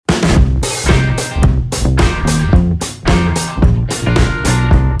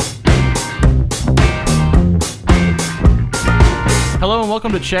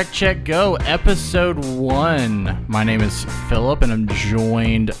welcome to Check, Check, Go, episode 1. My name is Philip, and I'm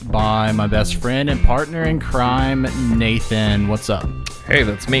joined by my best friend and partner in crime, Nathan. What's up? Hey,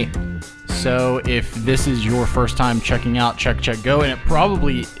 that's me. So, if this is your first time checking out Check, Check, Go, and it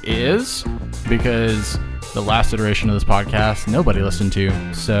probably is, because the last iteration of this podcast, nobody listened to,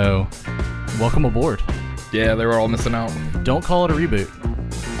 so welcome aboard. Yeah, they were all missing out. Don't call it a reboot.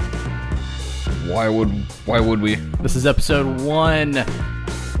 Why would we? This is episode 1.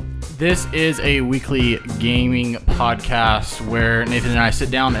 This is a weekly gaming podcast where Nathan and I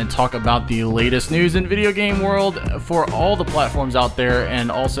sit down and talk about the latest news in video game world for all the platforms out there, and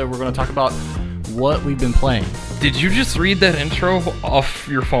also we're going to talk about what we've been playing. Did you just read that intro off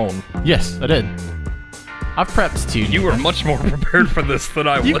your phone? Yes, I did. I've prepped too. You were much more prepared for this than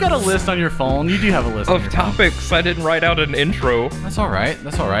I was. You've got a list on your phone. You do have a list of on your topics. phone. I didn't write out an intro. That's all right.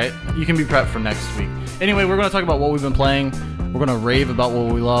 You can be prepped for next week. Anyway, we're going to talk about what we've been playing. We're going to rave about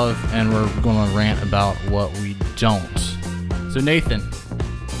what we love, and we're going to rant about what we don't. So, Nathan.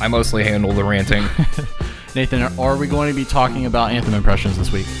 I mostly handle the ranting. Nathan, are we going to be talking about Anthem impressions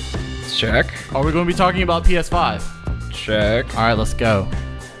this week? Check. Are we going to be talking about PS5? Check. All right, let's go.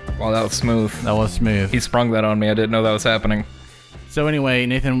 Well, that was smooth. That was smooth. He sprung that on me. I didn't know that was happening. So anyway,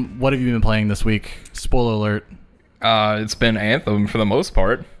 Nathan, what have you been playing this week? Spoiler alert. It's been Anthem for the most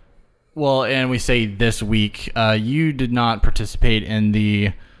part. Well, and we say this week, you did not participate in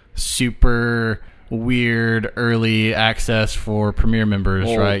the super weird early access for Premier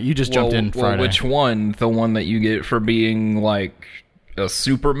members, right? You just jumped in Friday. Which one? The one that you get for being like a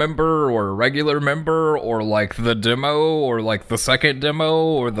super member or a regular member, or like the demo, or like the second demo,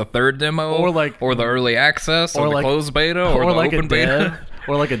 or the third demo, or the early access, or the closed beta, or the like open beta,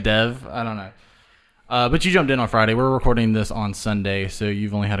 or like a dev. I don't know. But you jumped in on Friday. We're recording this on Sunday, so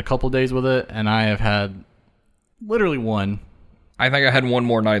you've only had a couple days with it, and I have had literally one. I think I had one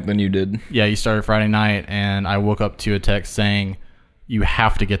more night than you did. Yeah, you started Friday night, and I woke up to a text saying, you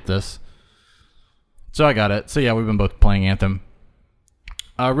have to get this. So I got it. So yeah, we've been both playing Anthem.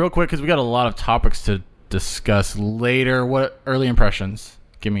 Real quick, because we got a lot of topics to discuss later. What early impressions?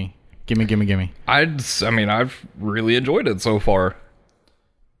 Gimme. I've really enjoyed it so far.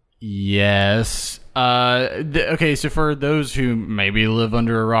 Yes. Okay, so for those who maybe live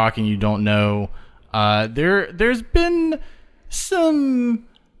under a rock and you don't know, there's been some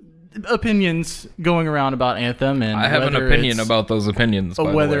opinions going around about Anthem, and I have an opinion about those opinions.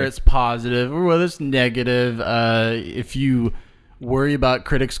 Whether it's positive or whether it's negative. If you worry about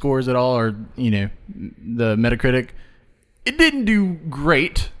critic scores at all, or the Metacritic, it didn't do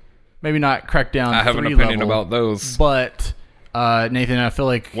great. Maybe not Crackdown 3 I have an opinion level, about those, but Nathan, I feel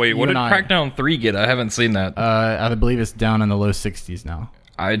like what did Crackdown 3 get? I haven't seen that. I believe it's down in the low 60s now.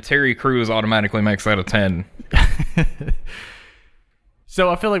 Terry Crews automatically makes that a 10.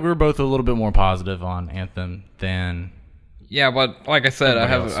 So I feel like we're both a little bit more positive on Anthem than. Yeah, but like I said, I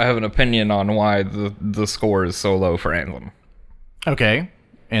have an opinion on why the score is so low for Anthem. Okay,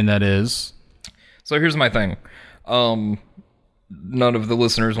 and that is? So here's my thing. None of the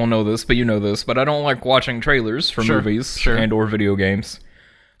listeners will know this, but you know this, but I don't like watching trailers for movies and or video games.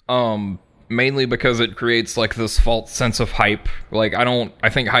 Mainly because it creates like this false sense of hype. Like I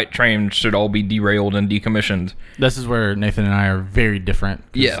think hype trains should all be derailed and decommissioned. This is where Nathan and I are very different.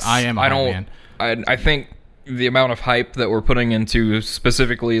 Yes. I think the amount of hype that we're putting into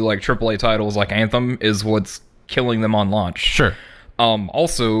specifically like AAA titles like Anthem is what's killing them on launch. Sure.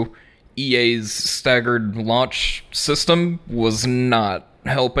 Also, EA's staggered launch system was not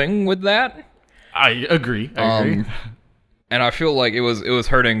helping with that. I agree. And I feel like it was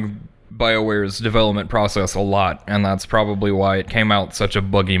hurting BioWare's development process a lot, and that's probably why it came out such a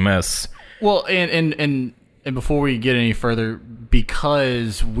buggy mess. Well, and before we get any further,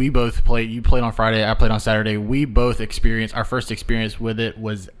 because we both played, you played on Friday, I played on Saturday, we both experienced, our first experience with it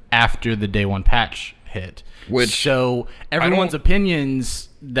was after the day one patch hit. So everyone's opinions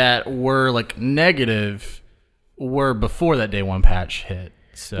that were like negative were before that day one patch hit.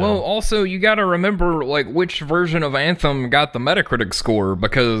 So. Well, also you got to remember like which version of Anthem got the Metacritic score,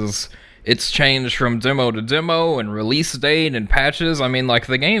 because it's changed from demo to demo and release date and patches. I mean, like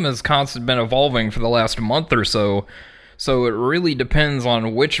the game has constantly been evolving for the last month or so. So it really depends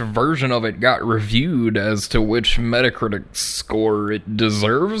on which version of it got reviewed as to which Metacritic score it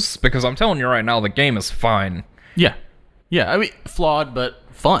deserves. Because I'm telling you right now, the game is fine. Yeah. I mean, flawed, but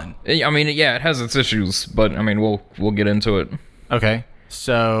fun. I mean, yeah, it has its issues, but I mean, we'll get into it. Okay.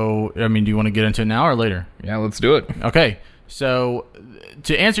 So, I mean, do you want to get into it now or later? Yeah, let's do it. Okay. So,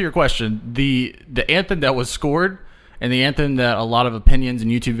 to answer your question, the Anthem that was scored and the Anthem that a lot of opinions and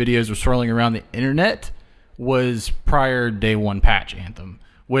YouTube videos were swirling around the internet was prior day one patch Anthem,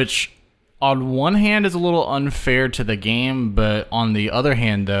 which on one hand is a little unfair to the game, but on the other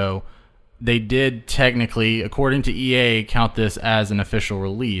hand, though, they did technically, according to EA, count this as an official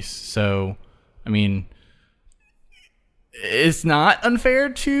release. So, I mean, it's not unfair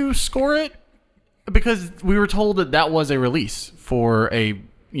to score it because we were told that that was a release for a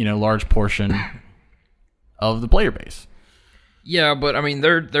large portion of the player base. Yeah, but I mean,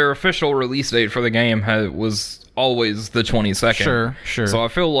 their official release date for the game was always the 22nd. Sure. So I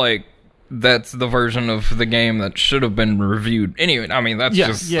feel like that's the version of the game that should have been reviewed. Anyway, I mean, that's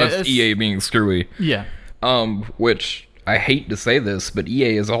that's EA being screwy. Yeah. Which I hate to say this, but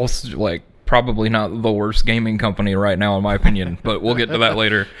EA is also like probably not the worst gaming company right now, in my opinion. But we'll get to that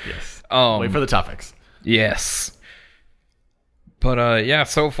later. Yes. Wait for the topics. Yes. But yeah,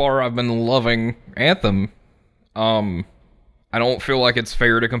 so far I've been loving Anthem. I don't feel like it's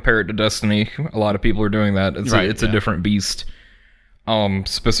fair to compare it to Destiny. A lot of people are doing that. It's a different beast.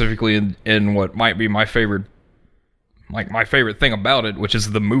 Specifically in what might be my favorite thing about it, which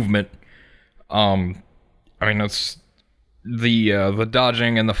is the movement. I mean, it's the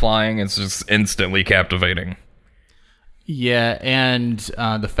dodging and the flying. It's just instantly captivating. Yeah, and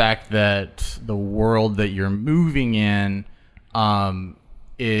the fact that the world that you're moving in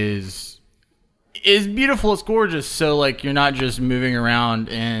is beautiful. It's gorgeous. So like you're not just moving around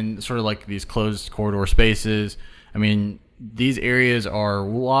in sort of like these closed corridor spaces. I mean, these areas are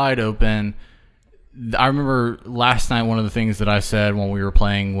wide open. I remember last night one of the things that I said when we were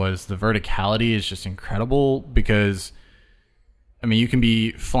playing was the verticality is just incredible because I mean you can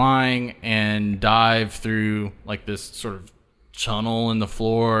be flying and dive through like this sort of tunnel in the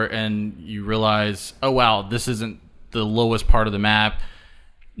floor and you realize, oh wow, this isn't the lowest part of the map.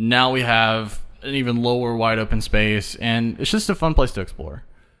 Now we have an even lower wide open space and it's just a fun place to explore.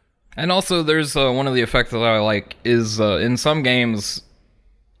 And also, there's one of the effects that I like is in some games,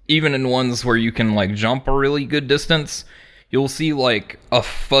 even in ones where you can like jump a really good distance, you'll see like a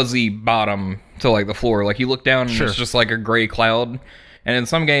fuzzy bottom to like the floor. Like you look down and it's just like a gray cloud. And in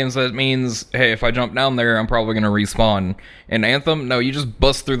some games that means, hey, if I jump down there, I'm probably going to respawn. In Anthem, no, you just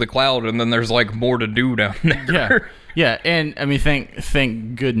bust through the cloud and then there's like more to do down there. Yeah, and I mean,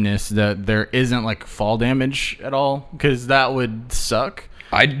 thank goodness that there isn't like fall damage at all because that would suck.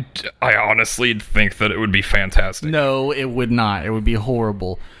 I honestly think that it would be fantastic. No, it would not. It would be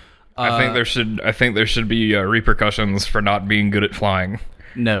horrible. I think there should be repercussions for not being good at flying.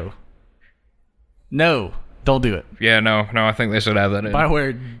 No, don't do it. Yeah, no. I think they should have that in.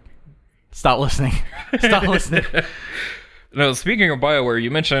 BioWare, stop listening. Stop listening. No, speaking of BioWare,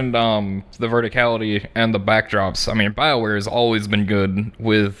 you mentioned the verticality and the backdrops. I mean, BioWare has always been good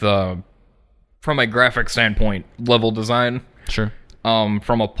with, from a graphic standpoint, level design. Sure.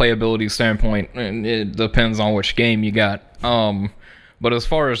 From a playability standpoint, it depends on which game you got. But as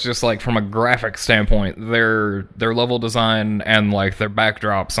far as just like from a graphic standpoint, their level design and like their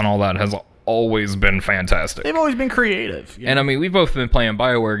backdrops and all that has always been fantastic. They've always been creative. And I mean, we've both been playing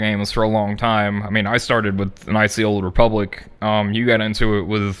BioWare games for a long time. I mean, I started with Knights of the Old Republic. You got into it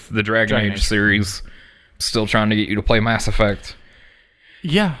with the Dragon Age series. Still trying to get you to play Mass Effect.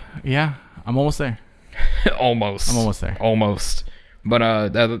 Yeah. I'm almost there. I'm almost there. Almost. But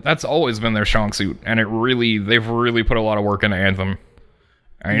that's always been their strong suit, and they've really put a lot of work into Anthem.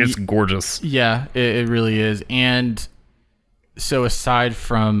 I mean, it's gorgeous. Yeah, it really is. And so aside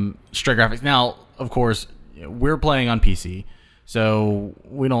from straight graphics, now, of course, we're playing on PC, so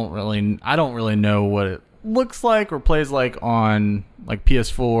I don't really know what it looks like or plays like on like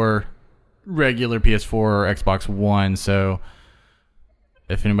PS4, regular PS4 or Xbox One, so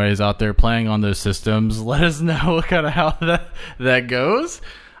if anybody's out there playing on those systems, let us know kind of how that goes.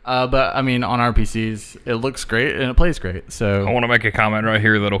 But I mean, on our PCs, it looks great and it plays great. So I want to make a comment right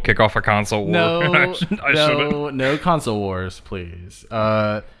here that'll kick off a console war. No console wars, please.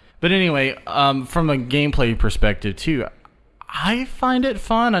 But anyway, from a gameplay perspective too, I find it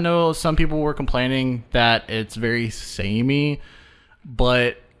fun. I know some people were complaining that it's very samey,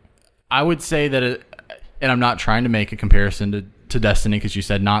 but I would say that and I'm not trying to make a comparison to Destiny because you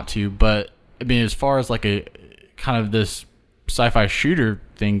said not to, but I mean, as far as like a kind of this sci-fi shooter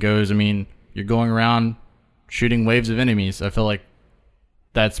thing goes, I mean, you're going around shooting waves of enemies. I feel like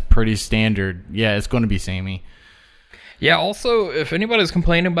that's pretty standard. Yeah, it's going to be samey. Yeah, also, if anybody's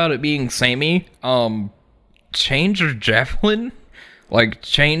complaining about it being samey, change your javelin. Like,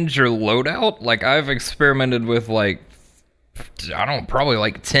 change your loadout. Like, I've experimented with, like, probably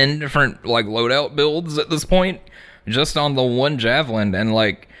like 10 different, like, loadout builds at this point, just on the one javelin, and,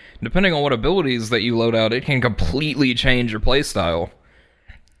 like, depending on what abilities that you load out, it can completely change your playstyle.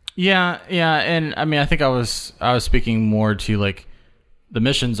 Yeah, and I mean, I think I was speaking more to like the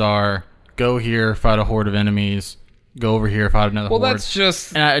missions are go here, fight a horde of enemies, go over here, fight another horde. Well, that's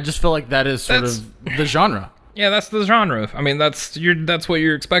just, and I just feel like that is sort of the genre. yeah, that's the genre. I mean, that's what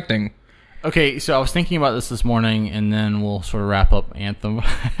you're expecting. Okay, so I was thinking about this morning, and then we'll sort of wrap up Anthem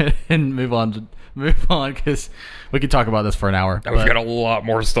and move on because we could talk about this for an hour. We've got a lot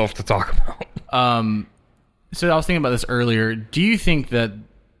more stuff to talk about. So I was thinking about this earlier. Do you think that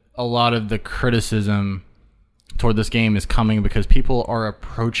a lot of the criticism toward this game is coming because people are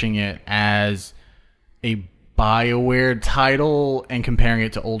approaching it as a BioWare title and comparing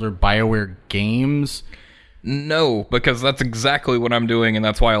it to older BioWare games? No, because that's exactly what I'm doing, and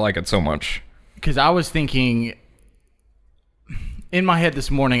that's why I like it so much. Because I was thinking, in my head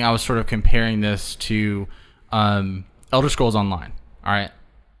this morning, I was sort of comparing this to Elder Scrolls Online. All right?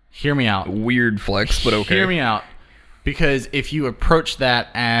 Hear me out. Weird flex, but okay. Hear me out. Because if you approach that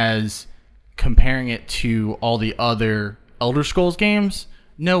as comparing it to all the other Elder Scrolls games,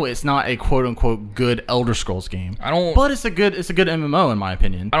 no, it's not a quote unquote good Elder Scrolls game. But it's a good MMO in my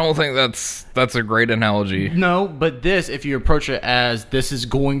opinion. I don't think that's a great analogy. No, but this, if you approach it as this is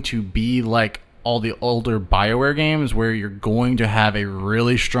going to be like all the older BioWare games where you're going to have a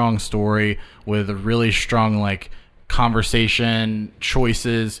really strong story with a really strong like conversation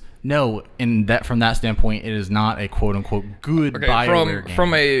choices. No, in that from that standpoint, it is not a quote unquote good BioWare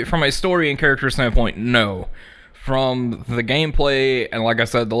game. From a story and character standpoint, no. From the gameplay and like I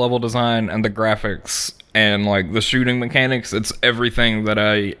said, the level design and the graphics and like the shooting mechanics, it's everything that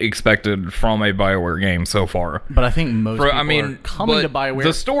I expected from a BioWare game so far. But I think most people are coming to BioWare.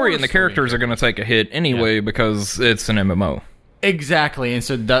 The story and the characters are going to take a hit anyway because it's an MMO. Exactly, and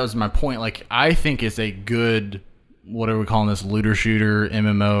so that was my point. Like I think it's a good, what are we calling this, looter shooter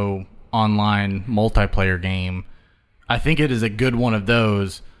MMO online multiplayer game. I think it is a good one of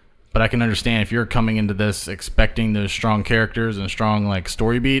those, but I can understand if you're coming into this expecting those strong characters and strong like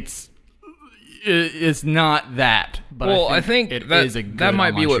story beats, it's not that. But well, I think it that, is a good that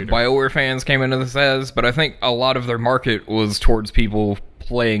might be what shooter. BioWare fans came into this as, but I think a lot of their market was towards people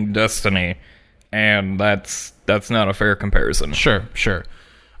playing Destiny, and that's not a fair comparison. Sure.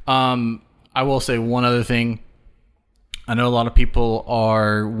 I will say one other thing. I know a lot of people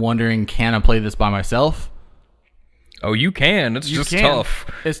are wondering, can I play this by myself? Oh, you can. It's just tough.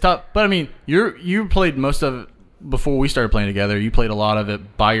 It's tough. But I mean, you played most of it before we started playing together. You played a lot of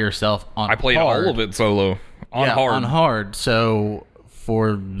it by yourself on hard. I played all of it solo on hard. On hard. So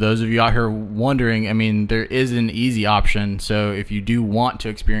for those of you out here wondering, I mean, there is an easy option. So if you do want to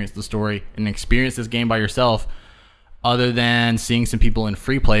experience the story and experience this game by yourself, other than seeing some people in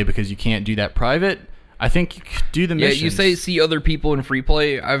free play because you can't do that private, I think you could do the missions. Yeah, you say see other people in free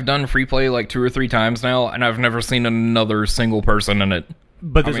play. I've done free play like 2 or 3 times now, and I've never seen another single person in it.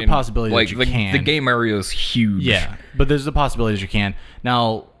 But there's a possibility that you can. The game area is huge. Yeah, but there's a possibility that you can.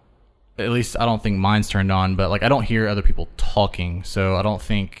 Now, at least I don't think mine's turned on, but like I don't hear other people talking, so I don't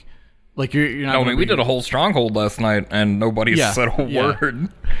think like you're not. No, I mean we did a whole stronghold last night, and nobody said a word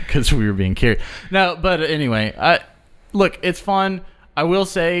because we were being carried. No, but anyway, look, it's fun. I will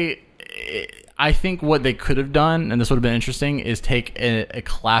say, I think what they could have done, and this would have been interesting, is take a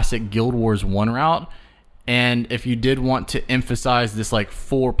classic Guild Wars 1 route. And if you did want to emphasize this like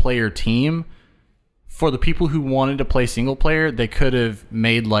 4-player team, for the people who wanted to play single player, they could have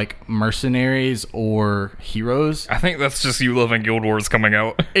made like mercenaries or heroes. I think that's just you loving Guild Wars coming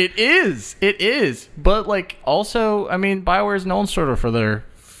out. It is. But like also, I mean, BioWare is known sort of for their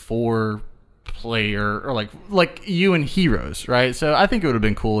 4-player or like you and heroes, right? So I think it would have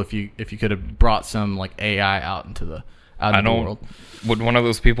been cool if you could have brought some like AI out into the world. Would one of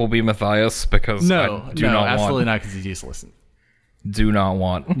those people be Matthias? Because I do not absolutely not, because he's useless. Do not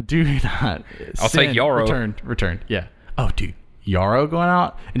want. Do not. I'll take Yarrow. Returned. Yeah. Oh, dude, Yarrow going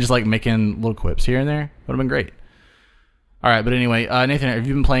out and just like making little quips here and there would have been great. All right, but anyway, Nathan, have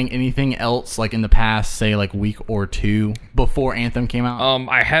you been playing anything else like in the past, say like week or 2 before Anthem came out?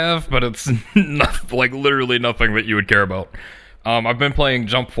 I have, but it's like literally nothing that you would care about. I've been playing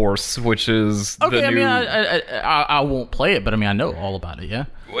Jump Force, which is the new... I mean, I won't play it, but I mean, I know all about it. Yeah.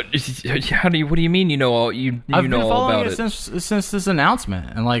 What do you mean? You know all? I've been following it since this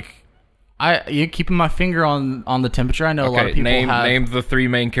announcement, and like, you're keeping my finger on the temperature. I know a lot of people name the 3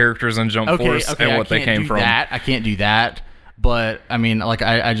 main characters in Jump Force and what they came from. I can't do that, but I mean, like,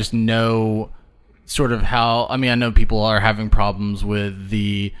 I just know sort of how. I mean, I know people are having problems with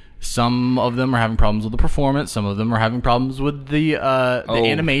the. Some of them are having problems with the performance. Some of them are having problems with the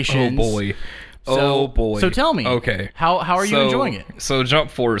animations. Oh boy! Oh boy. So tell me. Okay. How are you enjoying it? So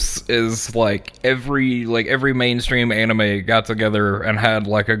Jump Force is like every mainstream anime got together and had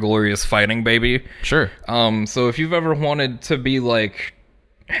like a glorious fighting baby. Sure. So if you've ever wanted to be like,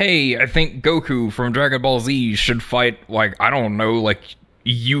 hey, I think Goku from Dragon Ball Z should fight, like, I don't know, like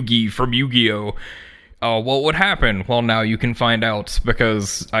Yugi from Yu-Gi-Oh! What would happen? Well, now you can find out,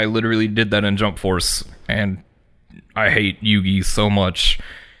 because I literally did that in Jump Force, and I hate Yugi so much.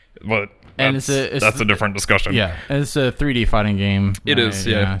 But And that's it's a different discussion. Yeah, and it's a 3D fighting game. It is,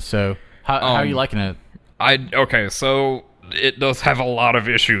 yeah. So how are you liking it? Okay, so it does have a lot of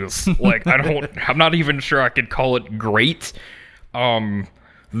issues. Like, I'm not even sure I could call it great.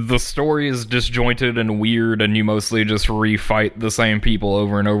 The story is disjointed and weird, and you mostly just refight the same people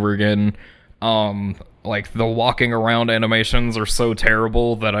over and over again. Like, the walking around animations are so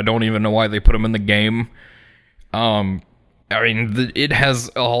terrible that I don't even know why they put them in the game. I mean, it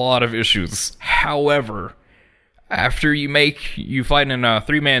has a lot of issues. However, after you fight in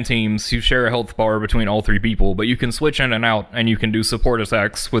 3-man teams, you share a health bar between all 3 people, but you can switch in and out, and you can do support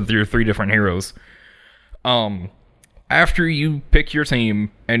attacks with your 3 different heroes. After you pick your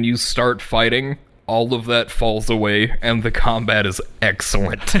team and you start fighting, all of that falls away, and the combat is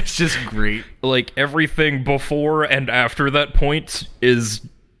excellent. It's just great. Like, everything before and after that point it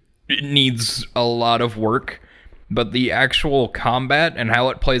needs a lot of work, but the actual combat and how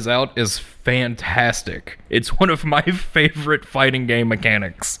it plays out is fantastic. It's one of my favorite fighting game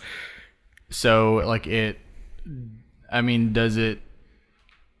mechanics. So, like, does it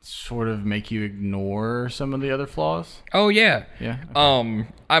sort of make you ignore some of the other flaws? Oh, yeah. Yeah. Okay.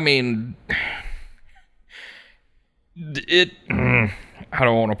 I mean, how do I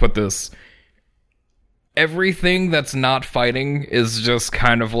want to put this? Everything that's not fighting is just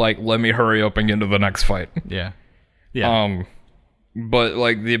kind of like, let me hurry up and get into the next fight. Yeah. Yeah. But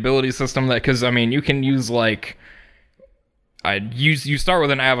like the ability system because I mean, you can use like, you start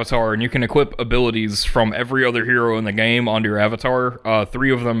with an avatar and you can equip abilities from every other hero in the game onto your avatar,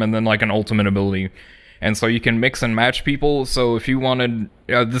 3 of them, and then like an ultimate ability. And so you can mix and match people. So if you wanted,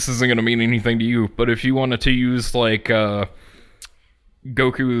 this isn't going to mean anything to you, but if you wanted to use like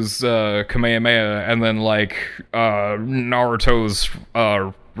Goku's Kamehameha and then like Naruto's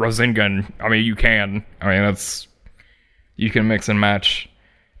Rasengan, I mean, you can. I mean, you can mix and match,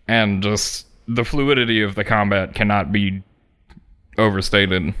 and just the fluidity of the combat cannot be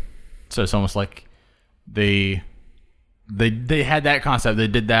overstated. So it's almost like they had that concept, they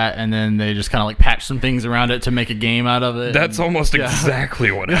did that, and then they just kind of like patched some things around it to make a game out of it. That's almost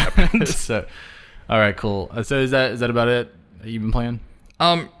exactly what happened. So, all right, cool. So is that about it that you've been playing?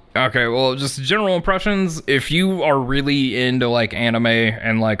 Okay, well, just general impressions. If you are really into like anime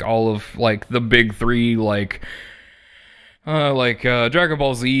and like all of like the big 3, like Dragon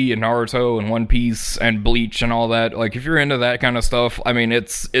Ball Z and Naruto and One Piece and Bleach and all that, like if you're into that kind of stuff, I mean,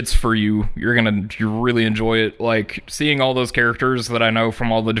 it's for you. You really enjoy it. Like seeing all those characters that I know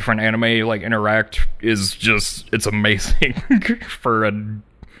from all the different anime like interact is just, it's amazing.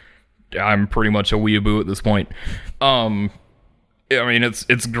 I'm pretty much a weeaboo at this point. I mean,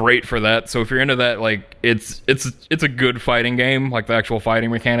 it's great for that. So if you're into that, like it's a good fighting game. Like the actual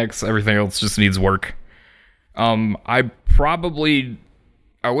fighting mechanics, everything else just needs work.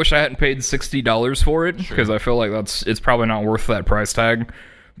 I wish I hadn't paid $60 for it, because I feel like it's probably not worth that price tag.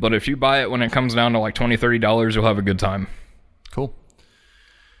 But if you buy it when it comes down to like $20-$30, you'll have a good time. Cool.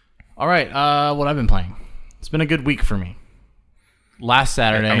 All right, what I've been playing. It's been a good week for me. Last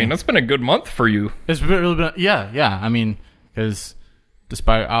Saturday. I mean, that's been a good month for you. It's really been, yeah. I mean, because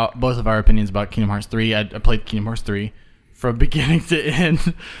despite both of our opinions about Kingdom Hearts 3, I played Kingdom Hearts 3 from beginning to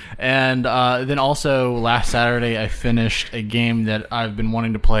end. And then also last Saturday, I finished a game that I've been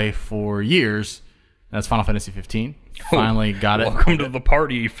wanting to play for years. That's Final Fantasy 15. Finally got it. Welcome to the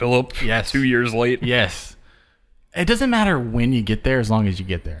party, Philip. Yes. 2 years late. Yes. It doesn't matter when you get there as long as you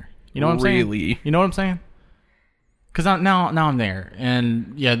get there. You know what I'm saying? Really? You know what I'm saying? Because now I'm there.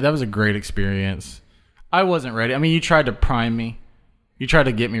 And yeah, that was a great experience. I wasn't ready. I mean, you tried to prime me. You tried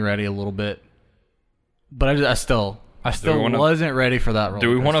to get me ready a little bit. But I still wasn't ready for that roller Do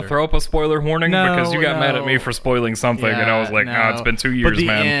we want to throw up a spoiler warning? No, because you got mad at me for spoiling something, and I was like, it's been 2 years, but the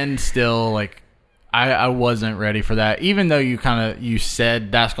man. end still, like, I wasn't ready for that. Even though you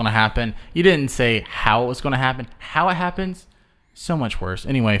said that's going to happen, you didn't say how it was going to happen. How it happens, so much worse.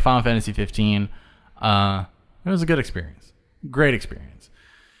 Anyway, Final Fantasy 15, it was a good experience. Great experience.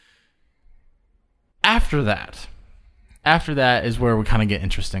 After that is where we kind of get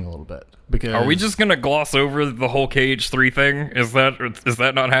interesting a little bit. Because are we just gonna gloss over the whole KH3 thing? Is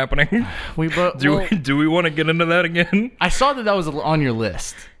that not happening? Do we want to get into that again? I saw that was on your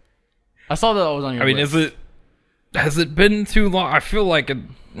list. I saw that was on your list. Has it been too long? I feel like it...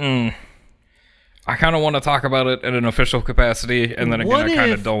 I kind of want to talk about it in an official capacity, and then again, I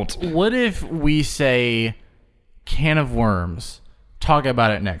kind of don't. What if we say Can of Worms, talk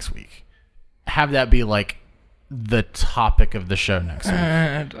about it next week? Have that be like the topic of the show next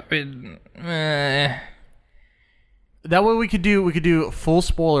week. That way we could do full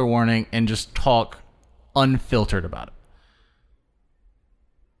spoiler warning and just talk unfiltered about it.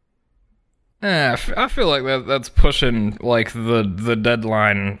 I feel like that's pushing like the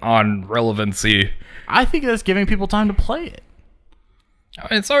deadline on relevancy. I think that's giving people time to play it.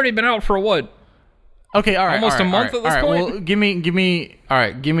 It's already been out for what? Okay, all right, almost a month at this point. Well, give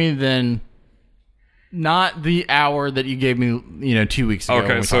me then. Not the hour that you gave me, 2 weeks ago.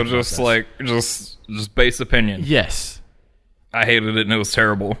 Okay, so just base opinion. Yes, I hated it and it was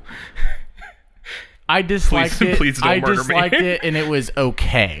terrible. I disliked it. Please don't murder me. I disliked it and it was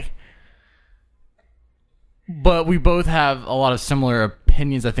okay. But we both have a lot of similar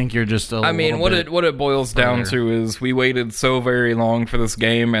opinions. I think you're just what it boils down to is we waited so very long for this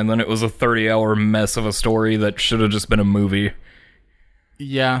game, and then it was a 30-hour mess of a story that should have just been a movie.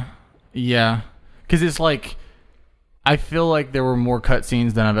 Yeah. Because it's like, I feel like there were more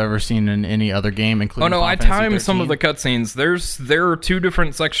cutscenes than I've ever seen in any other game, including Final Fantasy timed 13. Some of the cutscenes. There are 2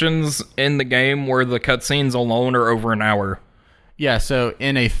 different sections in the game where the cutscenes alone are over an hour. Yeah, so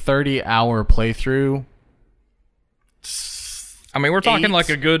in a 30-hour playthrough... I mean, we're talking like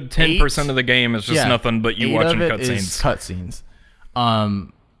a good 10% of the game is just nothing but you watching cutscenes.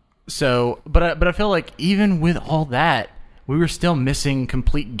 But I feel like even with all that, we were still missing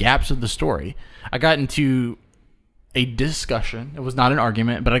complete gaps of the story. I got into a discussion. It was not an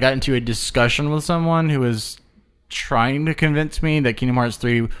argument, but I got into a discussion with someone who was trying to convince me that Kingdom Hearts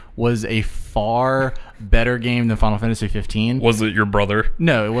 3 was a far better game than Final Fantasy 15. Was it your brother?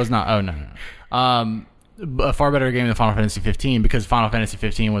 No, it was not. Oh, no. A far better game than Final Fantasy 15 because Final Fantasy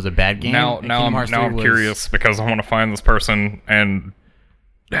 15 was a bad game. Now I'm curious because I want to find this person and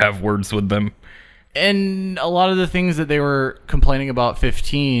have words with them. And a lot of the things that they were complaining about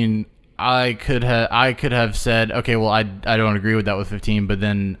 15, I could have said, okay, well, I don't agree with that with 15, but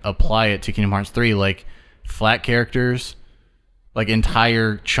then apply it to Kingdom Hearts 3, like flat characters, like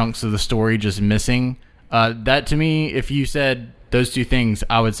entire chunks of the story just missing. That to me, if you said those 2 things,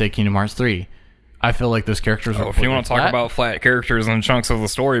 I would say Kingdom Hearts 3. I feel like those characters are... if you want to talk about flat characters and chunks of the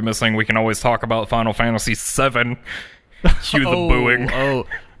story missing, we can always talk about Final Fantasy 7. Cue the booing.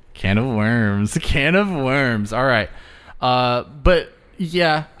 Can of worms. All right. But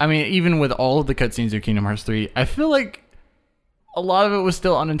yeah, I mean, even with all of the cutscenes of Kingdom Hearts 3, I feel like a lot of it was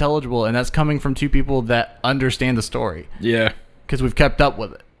still unintelligible, and that's coming from 2 people that understand the story. Yeah. Because we've kept up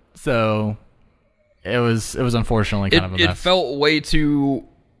with it. So it was unfortunately kind of a mess. It felt way too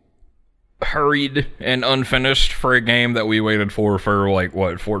hurried and unfinished for a game that we waited for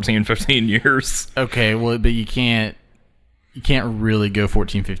 14, 15 years. Okay, well, but you can't really go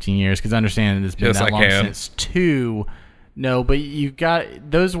 14, 15 years because I understand it's been that long since 2. No, but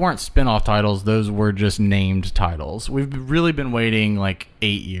those weren't spin-off titles. Those were just named titles. We've really been waiting like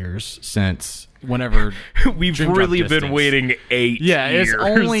 8 years since whenever we've really been waiting 8 years. Yeah, it's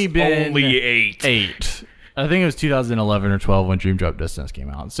only been 8. 8. I think it was 2011 or 12 when Dream Drop Distance came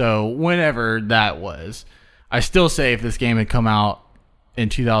out. So whenever that was, I still say if this game had come out in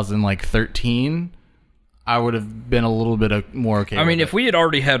 2013, I would have been a little bit more okay. I mean, if we had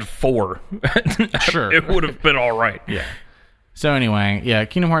already had 4, sure, it would have been all right. Yeah. So anyway, yeah,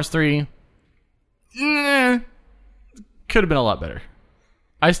 Kingdom Hearts 3 could have been a lot better.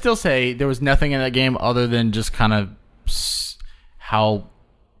 I still say there was nothing in that game other than just kind of how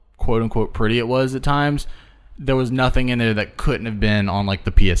quote unquote pretty it was at times. There was nothing in there that couldn't have been on like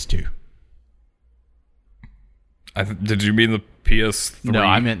the PS2. Did you mean the PS3? No,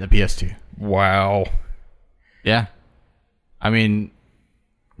 I meant the PS2. Wow. Yeah. I mean,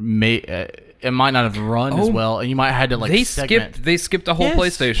 it might not have run as well, and you might have had to like segment. They skipped a whole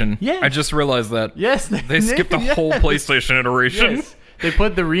PlayStation. Yeah. I just realized that. Yes. They skipped a whole PlayStation iteration. Yes. They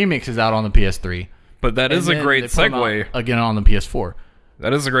put the remixes out on the PS3. But that is a great segue. Again on the PS4.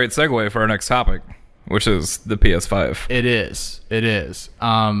 That is a great segue for our next topic, which is the PS5. It is.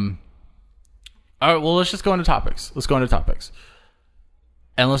 All right, well, let's just go into topics.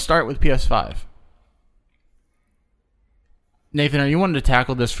 And let's start with PS5. Nathan, are you wanting to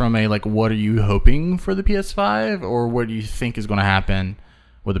tackle this from a, like, what are you hoping for the PS5, or what do you think is going to happen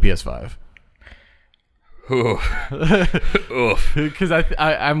with the PS5? Oof. Because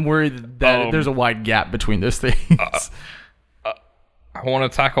I'm worried that there's a wide gap between those things. I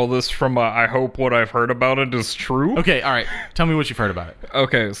want to tackle this from I hope what I've heard about it is true. Okay, all right. Tell me what you've heard about it.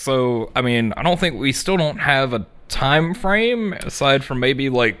 Okay, so, I mean, I don't think we still don't have a time frame aside from maybe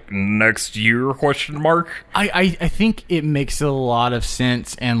like next year ? I think it makes a lot of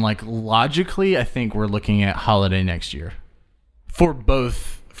sense, and like logically, I think we're looking at holiday next year for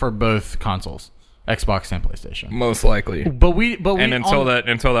both consoles, Xbox and PlayStation. Most likely. But until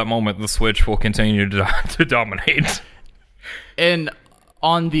that moment, the Switch will continue to dominate. And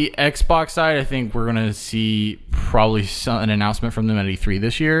on the Xbox side, I think we're gonna see probably an announcement from them at E3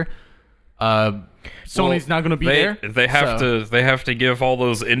 this year. Sony's not going to be there. They have to give all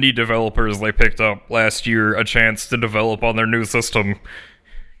those indie developers they picked up last year a chance to develop on their new system.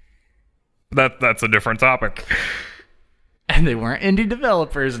 That's a different topic. And they weren't indie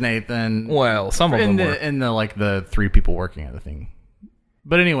developers, Nathan. Well, some of them were. In the 3 people working at the thing.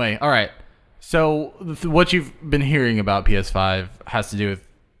 But anyway, all right. So what you've been hearing about PS5 has to do with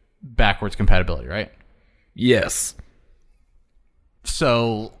backwards compatibility, right? Yes.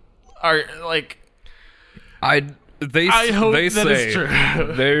 So are like I hope that say is true.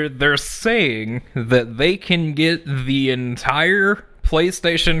 they're saying that they can get the entire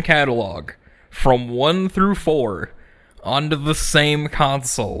PlayStation catalog from 1 through 4 onto the same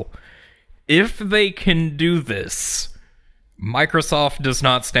console. If they can do this, Microsoft does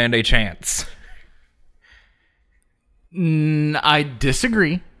not stand a chance. I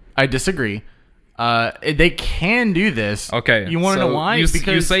disagree. They can do this. Okay, you want to know why?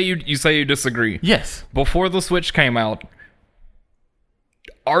 Because you say you disagree. Yes. Before the Switch came out,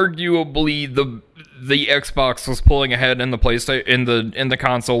 arguably the Xbox was pulling ahead in the PlayStation in the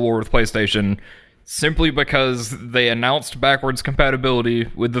console war with PlayStation, simply because they announced backwards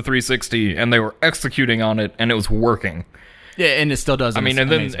compatibility with the 360 and they were executing on it and it was working. Yeah, and it still does. I mean,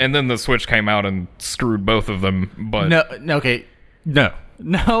 and then the Switch came out and screwed both of them. But no.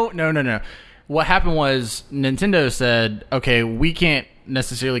 What happened was Nintendo said, okay, we can't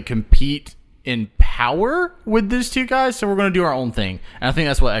necessarily compete in power with these two guys, so we're going to do our own thing. And I think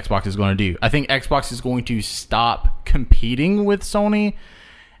that's what Xbox is going to do. I think Xbox is going to stop competing with Sony,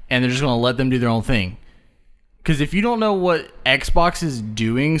 and they're just going to let them do their own thing. Because if you don't know what Xbox is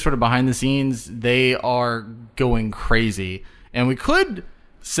doing sort of behind the scenes, they are going crazy. And we could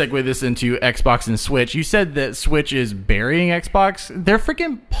segue this into Xbox and Switch. You said that Switch is burying Xbox. They're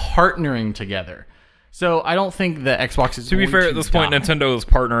freaking partnering together. So I don't think that Xbox is. To be fair, at this point, Nintendo is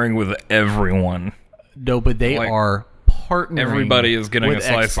partnering with everyone. No, but they are partnering. Everybody is getting a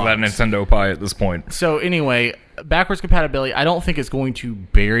slice of that Nintendo pie at this point. So anyway, backwards compatibility, I don't think it's going to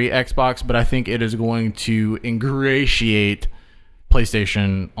bury Xbox, but I think it is going to ingratiate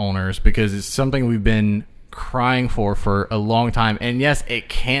PlayStation owners because it's something we've been crying for a long time. And yes, it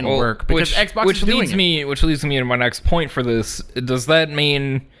can work because Xbox is doing it. Which leads me to my next point for this. Does that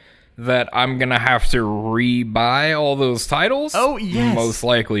mean that I'm going to have to rebuy all those titles? Oh, yes. Most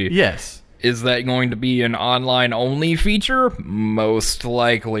likely. Yes. Is that going to be an online-only feature? Most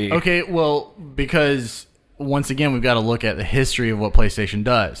likely. Okay, well, because once again, we've got to look at the history of what PlayStation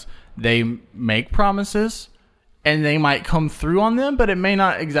does. They make promises, and they might come through on them, but it may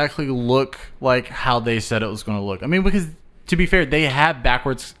not exactly look like how they said it was going to look. I mean, because, to be fair, they have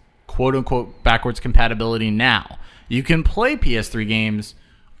backwards, quote-unquote, backwards compatibility now. You can play PS3 games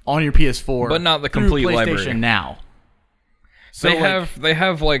on your PS4, but not the complete PlayStation library now. So they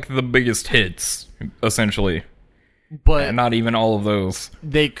have like the biggest hits essentially, but and not even all of those.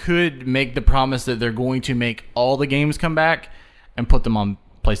 They could make the promise that they're going to make all the games come back and put them on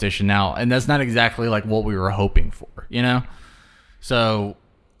PlayStation Now, and that's not exactly like what we were hoping for, you know. So,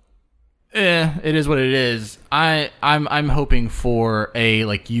 it is what it is. I'm hoping for a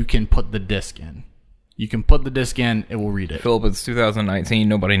like you can put the disc in. You can put the disc in, it will read it. Philip, it's 2019.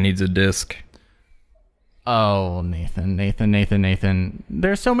 Nobody needs a disc. Oh, Nathan.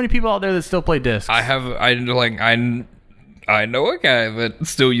 There's so many people out there that still play discs. I know a guy that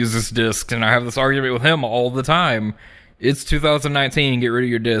still uses discs, and I have this argument with him all the time. It's 2019. Get rid of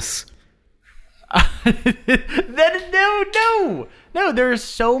your discs. No. There are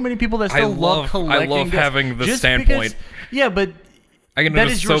so many people that still love collecting. I love discs having the just standpoint. Because, but I get that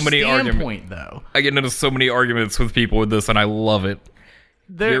into is so your many standpoint, arguments. though. I get into so many arguments with people with this, and I love it.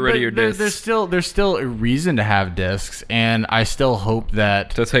 Get rid of your discs. There's still a reason to have discs, and I still hope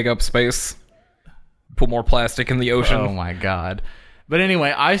that to take up space, put more plastic in the ocean. Oh my god! But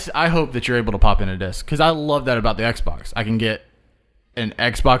anyway, I hope that you're able to pop in a disc because I love that about the Xbox. I can get an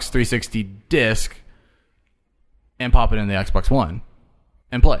Xbox 360 disc and pop it in the Xbox One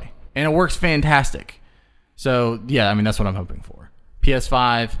and play, and it works fantastic. So yeah, I mean that's what I'm hoping for.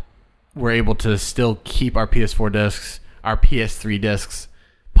 PS5, we're able to still keep our PS4 discs. our PS3 discs,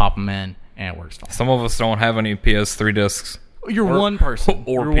 pop them in, and it works fine. Some of us don't have any PS3 discs. You're one person.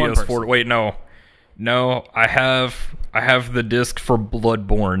 Or You're one PS4. person. Wait, no. No, I have the disc for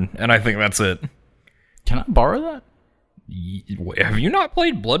Bloodborne, and I think that's it. Can I borrow that? Wait, have you not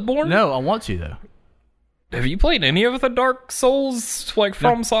played Bloodborne? No, I want to though. Have you played any of the Dark Souls, like,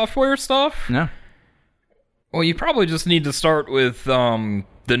 From Software stuff? No. Well, you probably just need to start with the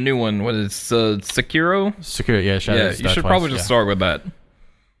new one. What is Sekiro? Secure, yeah. Yeah, you should probably just start with that.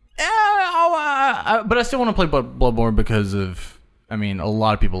 But I still want to play Bloodborne because of, I mean, a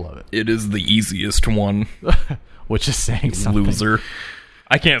lot of people love it, It is the easiest one. which is saying something. Loser.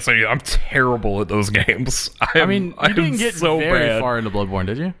 I can't say I'm terrible at those games. I mean, you didn't get so very bad. far into Bloodborne,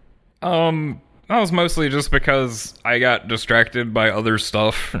 did you? That was mostly just because I got distracted by other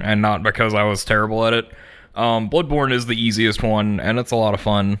stuff and not because I was terrible at it. Bloodborne is the easiest one, and it's a lot of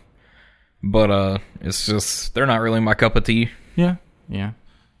fun. But, it's just, they're not really my cup of tea. Yeah.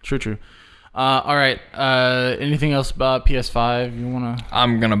 True. All right. Anything else about PS5 you want to?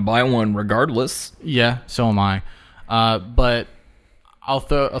 I'm gonna buy one regardless. Yeah, so am I. But I'll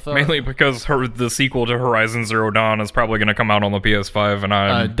throw Mainly because the sequel to Horizon Zero Dawn is probably gonna come out on the PS5, and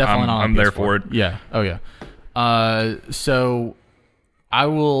I'm there for it. Yeah. Oh yeah. So I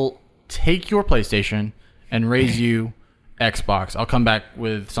will take your PlayStation and raise you Xbox. I'll come back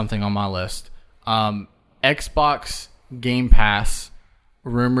with something on my list. Xbox Game Pass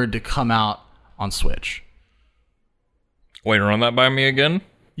rumored to come out on Switch. Wait, run that by me again?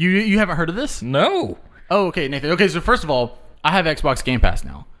 You haven't heard of this? No. Oh, okay, Nathan. Okay, so first of all, I have Xbox Game Pass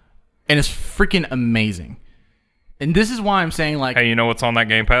now, and it's freaking amazing. And this is why I'm saying, like, Hey, you know what's on that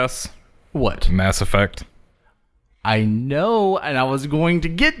Game Pass? what? Mass Effect. I know, and I was going to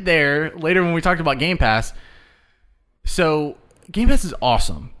get there later when we talked about Game Pass. So, Game Pass is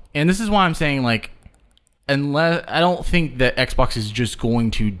awesome. And this is why I'm saying, like, unless I don't think that Xbox is just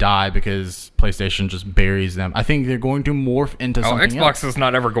going to die because PlayStation just buries them. I think they're going to morph into something else. Xbox is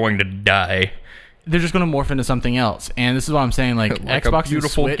not ever going to die. They're just going to morph into something else. And this is what I'm saying, like Xbox a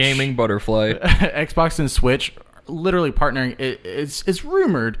beautiful and Switch, gaming butterfly. Xbox and Switch are literally partnering. It's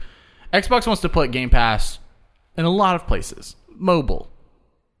rumored Xbox wants to put Game Pass in a lot of places. Mobile,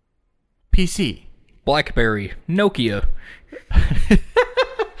 PC, BlackBerry, Nokia.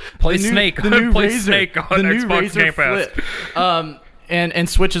 Play Snake. the new Play Razer, Snake on the new Xbox Razer Game Pass. Flip. And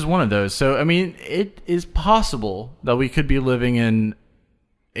Switch is one of those. So I mean, it is possible that we could be living in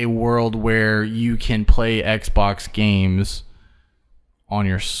a world where you can play Xbox games on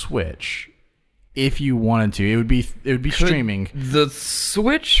your Switch if you wanted to. It would be streaming. The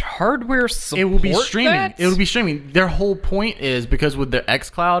Switch hardware support It will be streaming. that? It will be streaming. Their whole point is because with their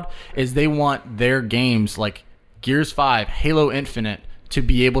xCloud is they want their games like Gears 5, Halo Infinite to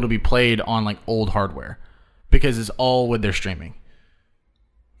be able to be played on like old hardware because it's all with their streaming.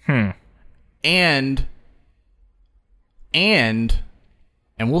 And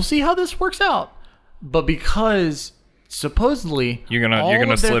we'll see how this works out. But because supposedly You're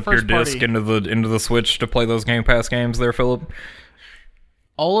gonna slip your disc into the Switch to play those Game Pass games there, Philip?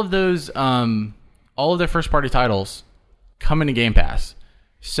 all of those all of their first party titles come into Game Pass.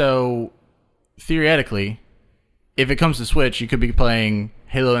 So theoretically, if it comes to Switch, you could be playing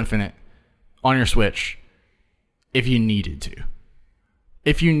Halo Infinite on your Switch if you needed to.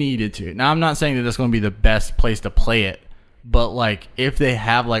 Now, I'm not saying that that's going to be the best place to play it, but like if they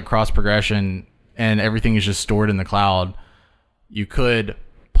have like cross progression and everything is just stored in the cloud, you could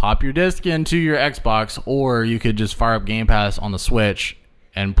pop your disc into your Xbox, or you could just fire up Game Pass on the Switch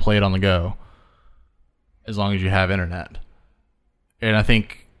and play it on the go, as long as you have internet. And I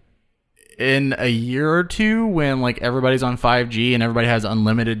think in a year or two, when like everybody's on 5G and everybody has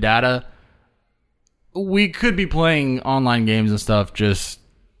unlimited data, we could be playing online games and stuff just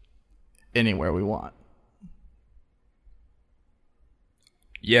anywhere we want.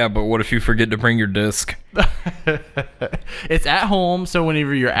 Yeah, but what if you forget to bring your disc? It's at home, so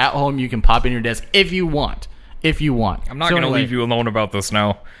whenever you're at home, you can pop in your disc if you want. I'm not going to leave you alone about this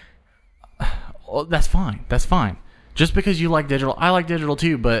now. Well, that's fine. Just because you like digital, I like digital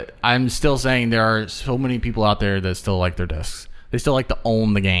too, but I'm still saying there are so many people out there that still like their discs. They still like to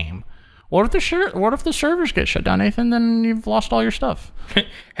own the game. What if the servers get shut down, Nathan? Then you've lost all your stuff.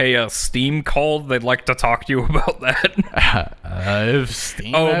 Hey, Steam called. They'd like to talk to you about that. If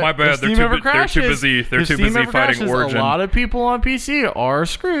Steam, my bad. They're too busy. They're too busy fighting Origin. A lot of people on PC are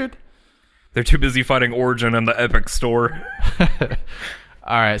screwed. They're too busy fighting Origin in the Epic Store.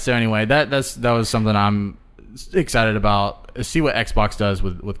 All right. So anyway, that was something I'm excited about. See what Xbox does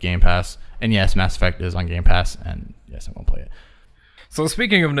with Game Pass. And yes, Mass Effect is on Game Pass. And yes, I'm gonna play it. So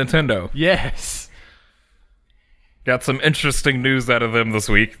speaking of Nintendo, yes, Got some interesting news out of them this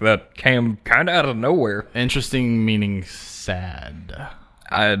week that came kind of out of nowhere. Interesting meaning sad.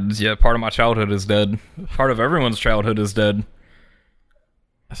 Yeah, part of my childhood is dead. Part of everyone's childhood is dead.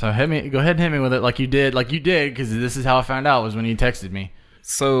 So go ahead and hit me with it like you did, because this is how I found out was when you texted me.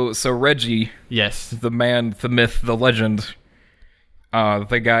 So Reggie, Yes. the man, the myth, the legend,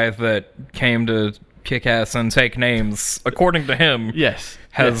 the guy that came to kick ass and take names, according to him, Yes.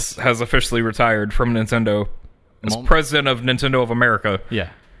 has officially retired from Nintendo as president of Nintendo of America. Yeah.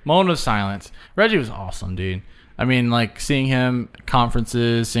 Moment of silence. Reggie was awesome, dude. I mean, like, seeing him at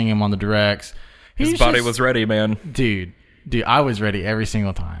conferences, seeing him on the directs. His body was ready, man. Dude, I was ready every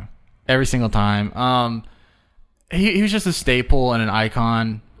single time. Every single time. He was just a staple and an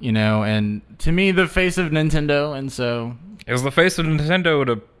icon, and to me, the face of Nintendo, and so... It was the face of Nintendo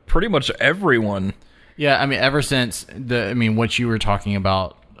to pretty much everyone. Yeah, I mean, ever since what you were talking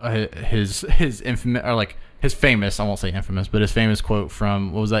about, his infamous, or like, his famous, I won't say infamous, but his famous quote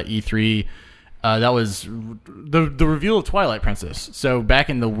from, what was that, E3? That was the reveal of Twilight Princess. So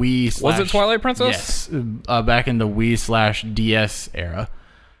back in the Wii / Was it Twilight Princess? Yes. Back in the Wii / DS era.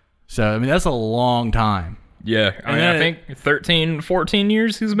 So, I mean, that's a long time. Yeah. I think 13, 14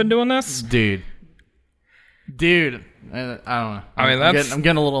 years he's been doing this. Dude. I don't know. I mean, I'm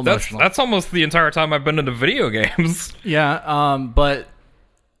getting a little emotional. That's almost the entire time I've been into video games. Yeah, but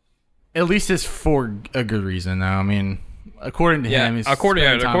at least it's for a good reason, though. I mean, according to him, he's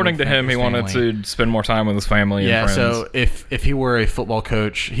according to him, he wanted to spend more time with his family and friends. So if he were a football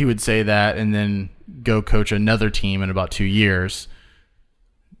coach, he would say that and then go coach another team in about 2 years.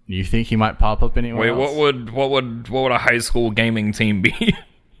 You think he might pop up anywhere else? what would a high school gaming team be?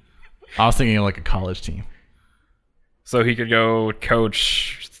 I was thinking like a college team. So he could go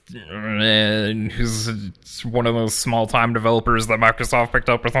coach who's one of those small time developers that Microsoft picked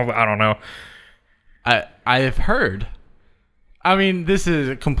up or something. I don't know. I have heard. I mean, this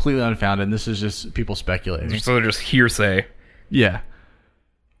is completely unfounded. This is just people speculating. So they're just hearsay. Yeah.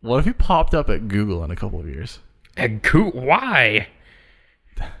 What if he popped up at Google in a couple of years? Why?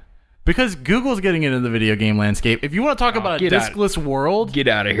 Because Google's getting into the video game landscape. If you want to talk about a diskless world, get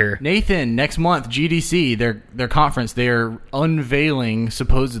out of here. Nathan, next month, GDC, their conference, they're unveiling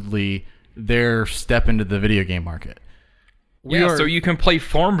supposedly their step into the video game market. So you can play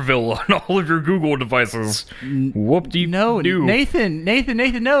Farmville on all of your Google devices. No,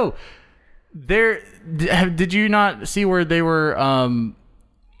 Nathan, no. Did you not see where they were?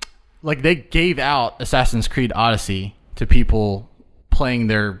 They gave out Assassin's Creed Odyssey to people playing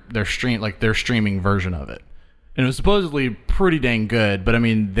their streaming version of it, and it was supposedly pretty dang good. But I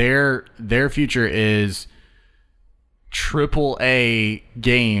mean, their future is AAA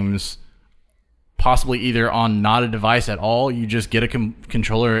games. Possibly either on not a device at all, you just get a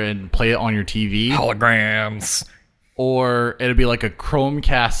controller and play it on your TV. Holograms. Or it'll be like a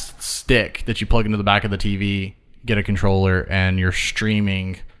Chromecast stick that you plug into the back of the TV, get a controller, and you're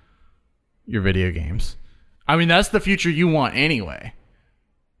streaming your video games. I mean, that's the future you want anyway,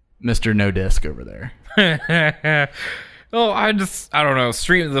 Mr. No Disc over there. Oh, I don't know.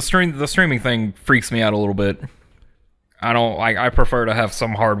 The streaming thing freaks me out a little bit. I prefer to have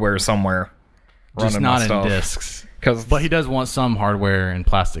some hardware somewhere. Just not in discs. But he does want some hardware and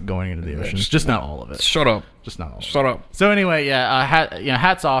plastic going into the oceans. Just not all of it. Shut up. Just not all of it. Shut up. So anyway,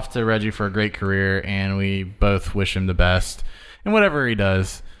 hats off to Reggie for a great career, and we both wish him the best. And whatever he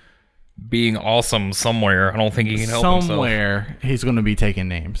does. Being awesome somewhere. I don't think he can help himself. Somewhere he's going to be taking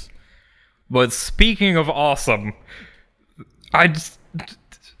names. But speaking of awesome, I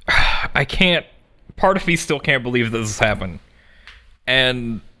can't... Part of me still can't believe this has happened.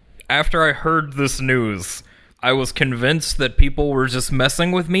 And... after I heard this news, I was convinced that people were just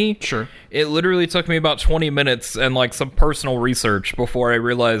messing with me. Sure. It literally took me about 20 minutes and some personal research before I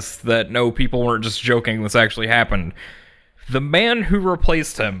realized that no, people weren't just joking. This actually happened. The man who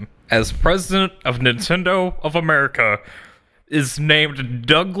replaced him as president of Nintendo of America is named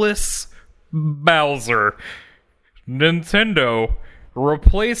Douglas Bowser. Nintendo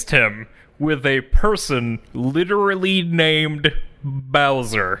replaced him with a person literally named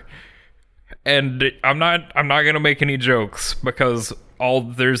Bowser. And I'm not gonna make any jokes because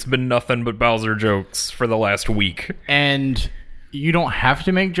there's been nothing but Bowser jokes for the last week. And you don't have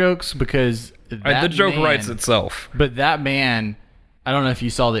to make jokes because the joke writes itself. But that man, I don't know if you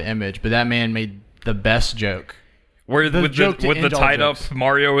saw the image, but that man made the best joke. With the tied up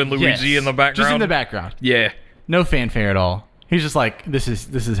Mario and Luigi in the background? Just in the background. Yeah. No fanfare at all. He's just like, this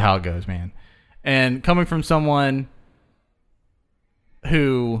is how it goes, man. And coming from someone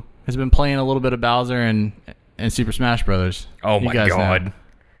who has been playing a little bit of Bowser and Super Smash Brothers. Oh my God.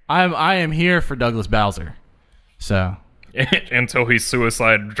 I am here for Douglas Bowser. So Until he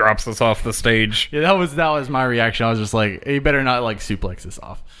suicide drops us off the stage. yeah, that was my reaction. I was just like, you better not like suplex this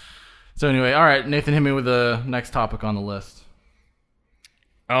off. So anyway, all right, Nathan, hit me with the next topic on the list.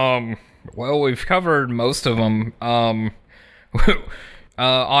 Well, we've covered most of them. On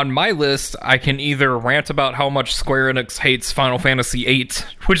my list, I can either rant about how much Square Enix hates Final Fantasy VIII,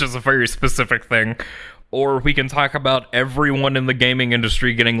 which is a very specific thing, or we can talk about everyone in the gaming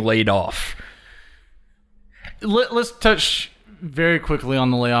industry getting laid off. Let's touch very quickly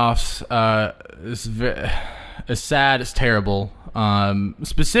on the layoffs. It's sad, it's terrible.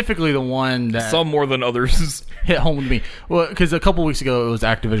 Specifically the one that Some more than others. hit home with me. Well, because a couple weeks ago it was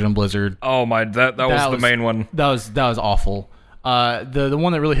Activision Blizzard. Oh my, that was the main one. That was awful. The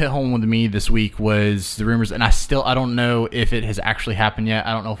one that really hit home with me this week was the rumors, and I don't know if it has actually happened yet.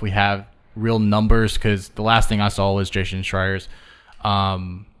 I don't know if we have real numbers, because the last thing I saw was Jason Schreier's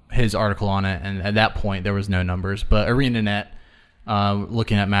his article on it, and at that point there was no numbers. But ArenaNet,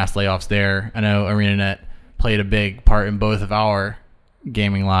 looking at mass layoffs there, I know ArenaNet played a big part in both of our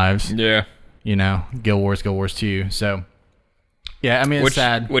gaming lives. Yeah. You know, Guild Wars 2. So yeah, I mean, it's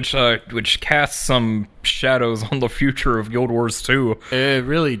sad. Which casts some shadows on the future of Guild Wars 2. It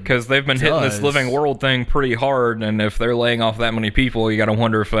really Because they've been hitting this living world thing pretty hard, and if they're laying off that many people, you gotta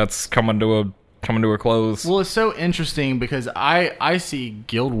wonder if that's coming to a close. Well, it's so interesting because I see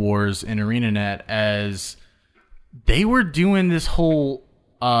Guild Wars and ArenaNet as they were doing this whole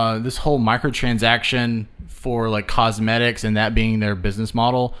microtransaction for like cosmetics, and that being their business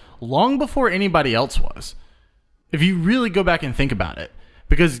model long before anybody else was. If you really go back and think about it,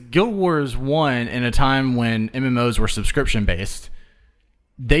 because Guild Wars 1, in a time when MMOs were subscription based,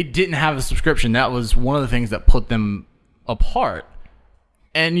 they didn't have a subscription. That was one of the things that put them apart.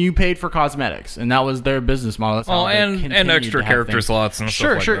 And you paid for cosmetics, and that was their business model. That's how and extra character slots and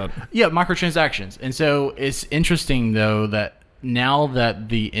stuff like that. Yeah, microtransactions. And so it's interesting, though, that now that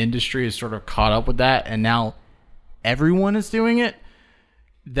the industry is sort of caught up with that, and now everyone is doing it,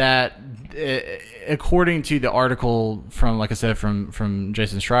 that according to the article from, like I said, from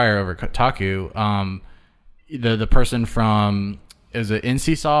Jason Schreier over Kotaku, the person from, is it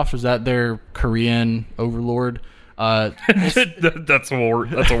NCSoft? Was that their Korean overlord? That's a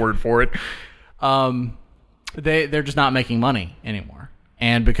word for it. They're just not making money anymore,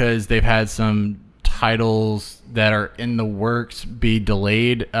 and because they've had some titles that are in the works be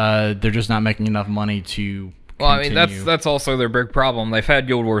delayed, they're just not making enough money to. Well, I mean, that's also their big problem. They've had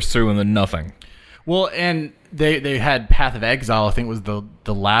Guild Wars 2 and then nothing. Well, and they had Path of Exile. I think was the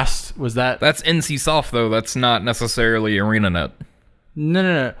last. Was that? That's NCSoft though. That's not necessarily ArenaNet.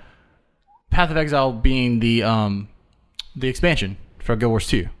 No. Path of Exile being the expansion for Guild Wars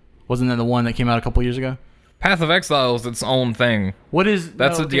 2. Wasn't that the one that came out a couple years ago? Path of Exile is its own thing. What is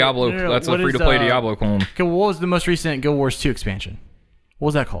that's a Diablo? No. That's a free-to-play Diablo clone. Okay, what was the most recent Guild Wars 2 expansion? What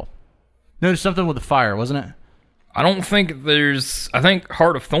was that called? No, there's something with the fire, wasn't it? I don't think there's. I think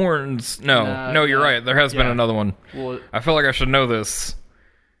Heart of Thorns. No, you're right. There has been another one. Well, I feel like I should know this.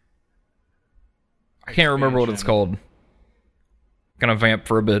 I can't remember what it's called. Gonna vamp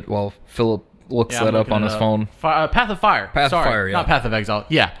for a bit while Philip looks that up on his phone. Path of Fire. Path of Fire, yeah. Not Path of Exile.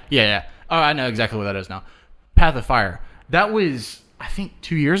 Yeah. Oh, I know exactly what that is now. Path of Fire. That was, I think,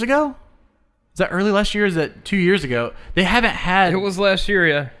 2 years ago? Is that early last year? Is that 2 years ago? They haven't had... It was last year,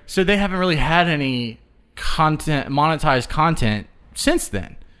 yeah. So they haven't really had any monetized content since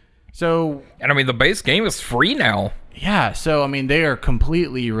then. So... And I mean, the base game is free now. Yeah, so, I mean, they are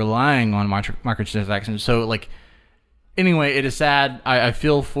completely relying on microtransactions. So, like... Anyway, it is sad. I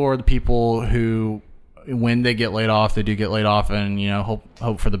feel for the people who, when they get laid off, they do get laid off, and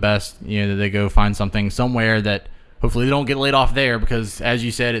hope for the best. That they go find something somewhere that hopefully they don't get laid off there, because, as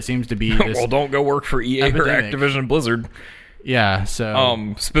you said, it seems to be this well, don't go work for EA epidemic. Or Activision Blizzard. Yeah.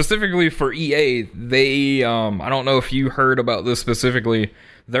 So specifically for EA, they I don't know if you heard about this specifically.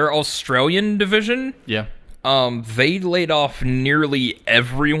 Their Australian division. Yeah. They laid off nearly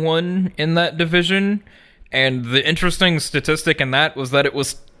everyone in that division. And the interesting statistic in that was that it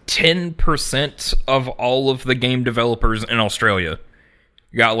was 10% of all of the game developers in Australia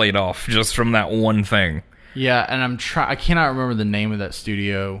got laid off just from that one thing. Yeah, and I cannot remember the name of that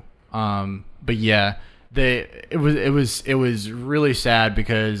studio. But yeah, it was really sad,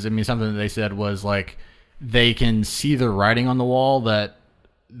 because I mean, something that they said was like they can see the writing on the wall that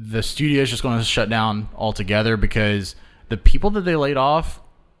the studio is just going to shut down altogether, because the people that they laid off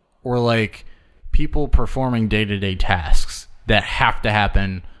were like people performing day-to-day tasks that have to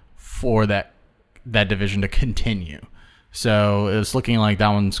happen for that division to continue. So it's looking like that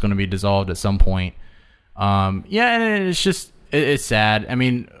one's going to be dissolved at some point. Yeah, and it's just it's sad. I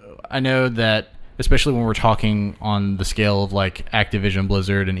mean, I know that especially when we're talking on the scale of like Activision,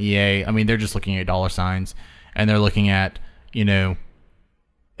 Blizzard, and EA. I mean, they're just looking at dollar signs, and they're looking at,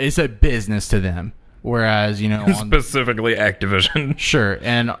 it's a business to them. Whereas, specifically Activision. Sure.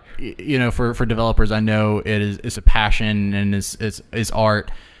 And, for developers, I know it's a passion and it's art.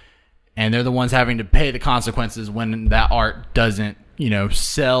 And they're the ones having to pay the consequences when that art doesn't,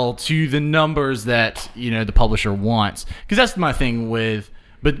 sell to the numbers that, the publisher wants. Because that's my thing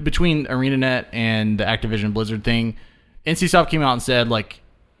but between ArenaNet and the Activision Blizzard thing, NCSoft came out and said, like,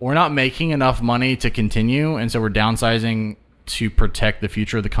 we're not making enough money to continue. And so we're downsizing to protect the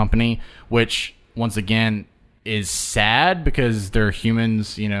future of the company, which, once again, is sad because there are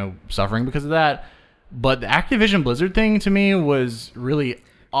humans, suffering because of that. But the Activision Blizzard thing to me was really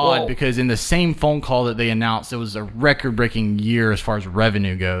odd because in the same phone call that they announced, it was a record-breaking year as far as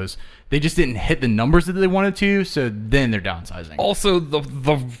revenue goes. They just didn't hit the numbers that they wanted to, so then they're downsizing. Also,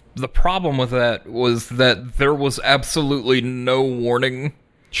 the problem with that was that there was absolutely no warning.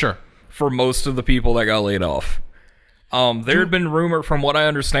 Sure. For most of the people that got laid off. There had been from what I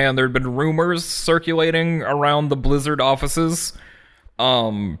understand, there had been rumors circulating around the Blizzard offices,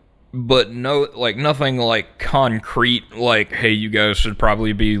 but nothing like concrete, like, hey, you guys should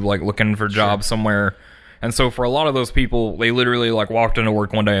probably be like looking for jobs somewhere. And so for a lot of those people, they literally like walked into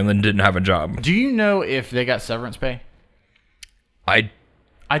work one day and then didn't have a job. Do you know if they got severance pay? I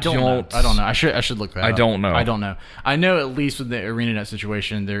don't know. I should look that up. I don't know. I know at least with the ArenaNet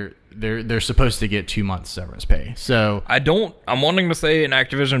situation, they're supposed to get 2 months severance pay. So I'm wanting to say in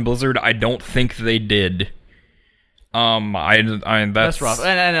Activision Blizzard, I don't think they did. That's rough.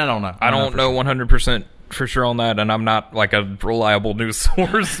 And I don't know. I don't know 100% for sure on that, and I'm not like a reliable news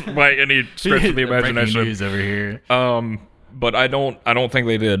source by any stretch of the imagination. Breaking news over here. But I don't think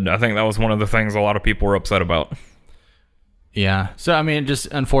they did. I think that was one of the things a lot of people were upset about. Yeah. So, I mean, just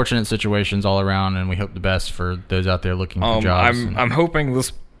unfortunate situations all around, and we hope the best for those out there looking for jobs. I'm hoping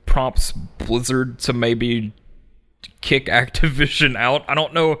this prompts Blizzard to maybe kick Activision out. I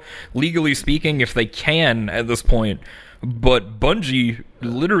don't know, legally speaking, if they can at this point, but Bungie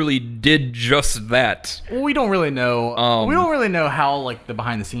literally did just that. Well, we don't really know. We don't really know how like the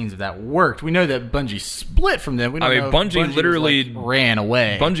behind the scenes of that worked. We know that Bungie split from them. Bungie literally ran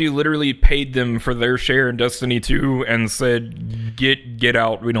away. Bungie literally paid them for their share in Destiny 2 and said, "Get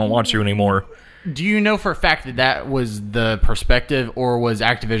out. We don't want you anymore." Do you know for a fact that was the perspective, or was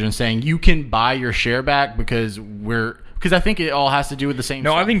Activision saying you can buy your share back because I think it all has to do with the same.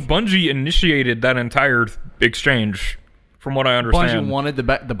 No, stuff. I think Bungie initiated that entire exchange. From what I understand, Bungie wanted the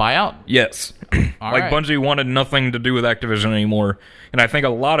buyout? Yes. Bungie wanted nothing to do with Activision anymore. And I think a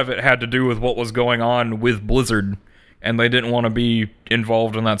lot of it had to do with what was going on with Blizzard. And they didn't want to be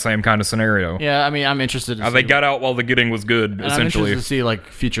involved in that same kind of scenario. Yeah, I mean, I'm interested to see. They got out while the getting was good, essentially. I'm interested to see, like,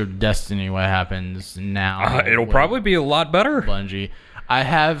 future Destiny, what happens now. It'll probably be a lot better. Bungie. I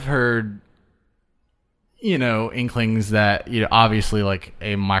have heard, inklings that, obviously, like,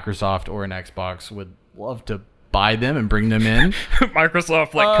 a Microsoft or an Xbox would love to buy them and bring them in.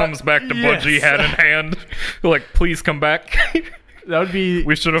 Microsoft comes back to Bungie hand in hand, like, please come back. That would be.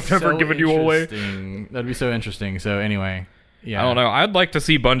 We should have never given you away. That'd be so interesting. So anyway, yeah. I don't know. I'd like to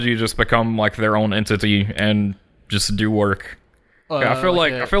see Bungie just become like their own entity and just do work. I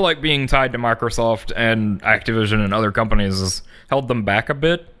feel like being tied to Microsoft and Activision and other companies has held them back a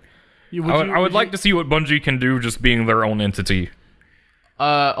bit. I would like to see what Bungie can do just being their own entity.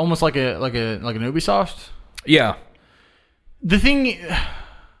 Almost like an Ubisoft. Yeah. The thing,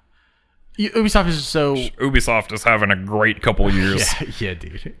 Ubisoft is so. Ubisoft is having a great couple of years. Yeah,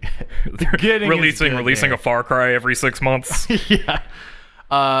 dude. They're releasing a Far Cry every 6 months. Yeah.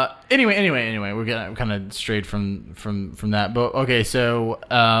 Anyway, we're getting kind of strayed from that. But okay, so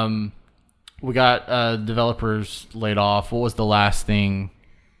we got developers laid off. What was the last thing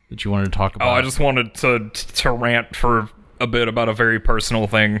that you wanted to talk about? I just wanted to rant for a bit about a very personal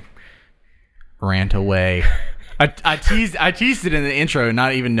thing. Rant away. I teased it in the intro,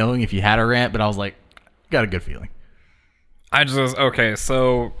 not even knowing if you had a rant, but I was like, got a good feeling.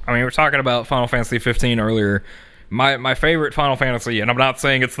 So we were talking about Final Fantasy 15 earlier. My favorite Final Fantasy, and I'm not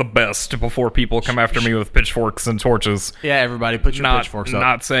saying it's the best before people come after me with pitchforks and torches. Yeah, everybody put your pitchforks up.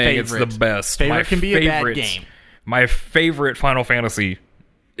 Not saying it's the best. Favorite can be a bad game. My favorite Final Fantasy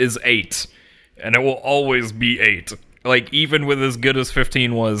is 8, and it will always be 8. Like, even with as good as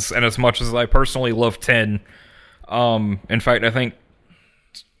 15 was, and as much as I personally love 10, in fact, I think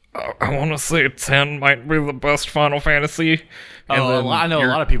I want to say 10 might be the best Final Fantasy. And then I know a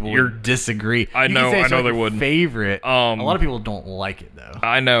lot of people would disagree. I know they would. Favorite. A lot of people don't like it though.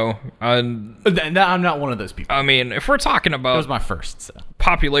 I know. I'm not one of those people. I mean, if we're talking That about was my first. So.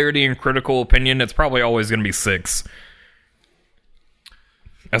 popularity and critical opinion, it's probably always going to be 6.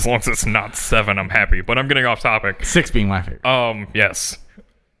 As long as it's not 7, I'm happy. But I'm getting off topic. 6 being my favorite. Yes.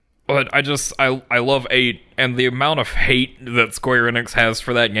 But I love 8, and the amount of hate that Square Enix has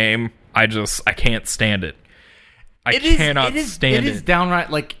for that game, I can't stand it. I cannot stand it. It is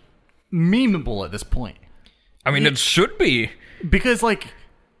downright, like, memeable at this point. I mean, it should be. Because, like,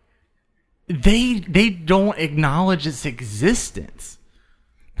 they don't acknowledge its existence.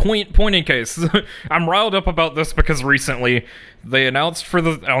 Point in case. I'm riled up about this because recently they announced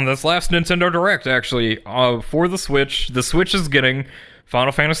on this last Nintendo Direct, actually, for the Switch is getting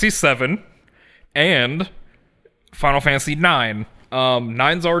Final Fantasy VII and Final Fantasy IX.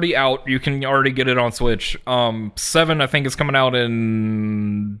 9's already out. You can already get it on Switch. 7, I think, is coming out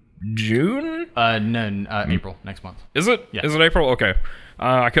in June? April, next month. Is it? Yeah. Is it April? Okay.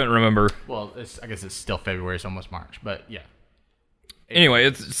 I couldn't remember. Well, I guess it's still February, it's almost March, but yeah. Anyway,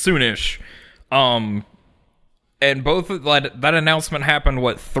 it's soonish. And both that announcement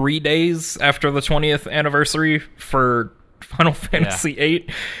happened 3 days after the 20th anniversary for Final Fantasy VIII,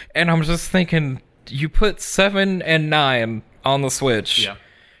 and I'm just thinking, you put 7 and 9 on the Switch. Yeah.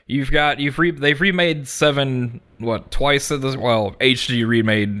 They've remade 7 twice at this. Well, HD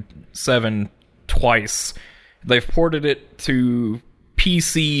remade 7 twice. They've ported it to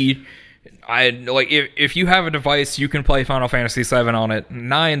PC. If you have a device, you can play Final Fantasy VII on it.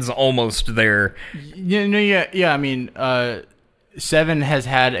 9's almost there. Yeah. I mean, 7 has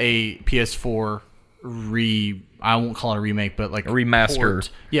had a PS4 I won't call it a remake, but like a remaster. Port.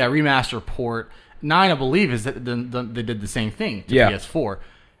 Yeah, remaster port. 9, I believe, is that they did the same thing to PS4.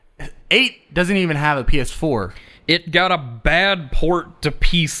 8 doesn't even have a PS4. It got a bad port to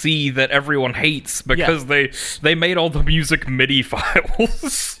PC that everyone hates because they made all the music MIDI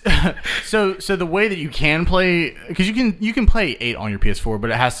files. So the way that you can play, because you can play 8 on your PS4, but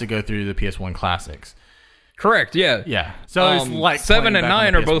it has to go through the PS1 classics. Correct, yeah. Yeah. So it's like 7 and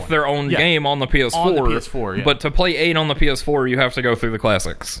 9 are both their own game on the PS4. On the PS4, yeah. But to play 8 on the PS4, you have to go through the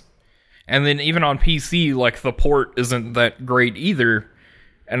classics. And then even on PC, the port isn't that great either.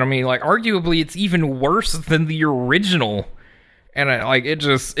 And I mean, arguably, it's even worse than the original. And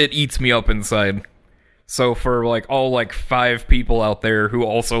it eats me up inside. So for all 5 people out there who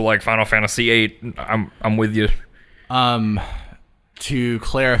also like Final Fantasy VIII, I'm with you. To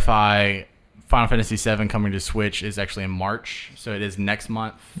clarify, Final Fantasy VII coming to Switch is actually in March, so it is next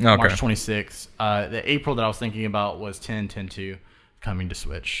month, March 26th. The April that I was thinking about was 10/10/2 coming to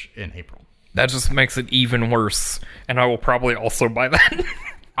Switch in April. That just makes it even worse, and I will probably also buy that.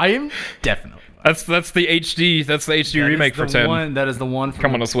 I am definitely. That's the HD. That's the HD remake for 10. That is the one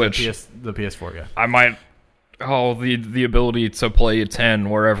coming to Switch. The PS4. Yeah. I might. Oh, the ability to play 10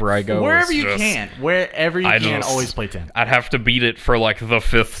 wherever I go. Wherever you can, always play 10. I'd have to beat it for the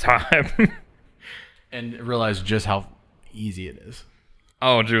 5th time. And realize just how easy it is.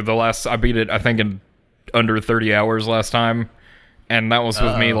 Oh, dude, I beat it, I think, in under 30 hours last time. And that was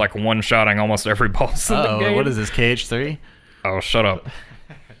with me, one-shotting almost every boss in the game. What is this, KH3? Oh, shut up.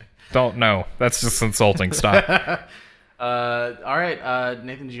 Don't know. That's just insulting. Stop. All right.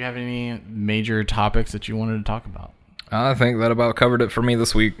 Nathan, did you have any major topics that you wanted to talk about? I think that about covered it for me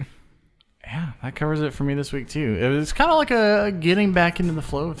this week. Yeah, that covers it for me this week, too. It was kind of like a getting back into the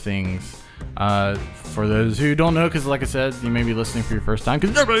flow of things. For those who don't know, because like I said, you may be listening for your first time,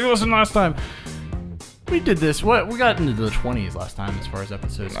 because nobody listened last time. We did this. We got into the 20s last time as far as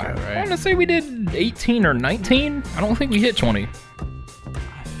episodes go, right? I want to say we did 18 or 19. I don't think we hit 20.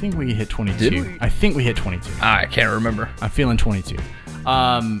 I think we hit 22. Did we? I think we hit 22. I can't remember. I'm feeling 22.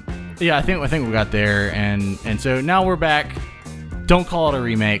 Yeah, I think we got there, and so now we're back. Don't call it a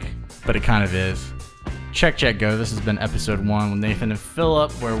remake, but it kind of is. Check, go. This has been episode 1 with Nathan and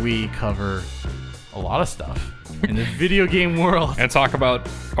Philip, where we cover a lot of stuff in the video game world and talk about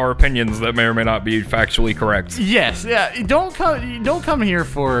our opinions that may or may not be factually correct. Yes, yeah. Don't come here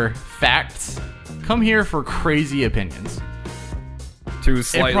for facts. Come here for crazy opinions. Two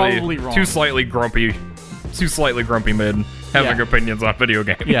slightly grumpy men having opinions on video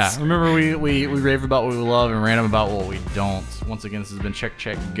games. Yeah, remember we rave about what we love and random about what we don't. Once again, this has been Check,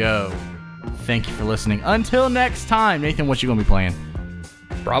 Go. Thank you for listening. Until next time, Nathan, what you gonna be playing?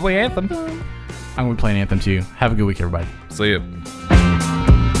 Probably Anthem. I'm gonna be playing Anthem too. Have a good week, everybody. See ya.